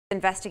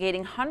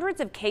investigating hundreds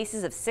of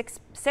cases of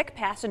sick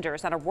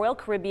passengers on a Royal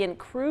Caribbean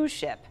cruise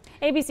ship.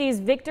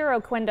 ABC's Victor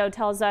Oquendo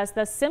tells us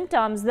the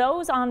symptoms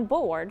those on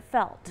board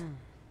felt.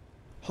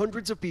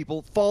 Hundreds of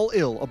people fall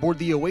ill aboard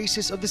the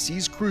Oasis of the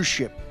Seas cruise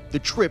ship. The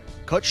trip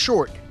cut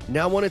short,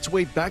 now on its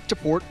way back to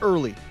port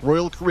early.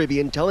 Royal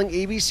Caribbean telling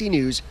ABC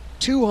News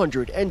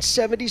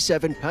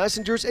 277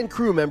 passengers and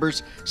crew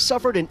members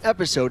suffered an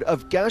episode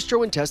of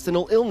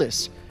gastrointestinal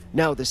illness.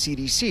 Now the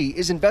CDC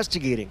is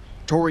investigating.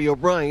 Tori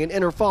O'Brien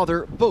and her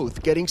father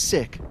both getting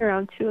sick.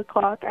 Around 2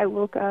 o'clock, I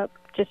woke up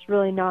just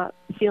really not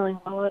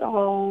feeling well at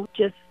all,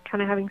 just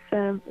kind of having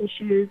some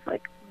issues,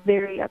 like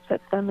very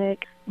upset stomach,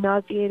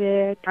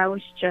 nauseated. I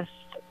was just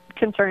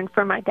concerned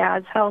for my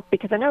dad's health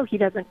because I know he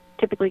doesn't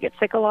typically get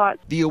sick a lot.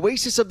 The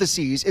Oasis of the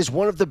Seas is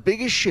one of the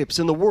biggest ships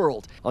in the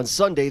world. On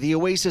Sunday, the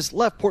Oasis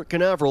left Port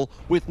Canaveral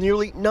with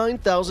nearly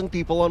 9,000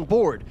 people on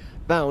board,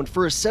 bound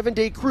for a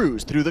 7-day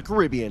cruise through the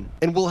Caribbean.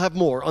 And we'll have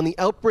more on the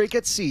outbreak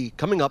at sea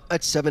coming up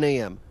at 7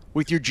 a.m.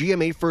 With your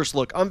GMA First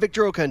Look, I'm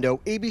Victor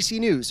Oquendo, ABC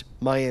News,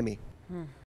 Miami.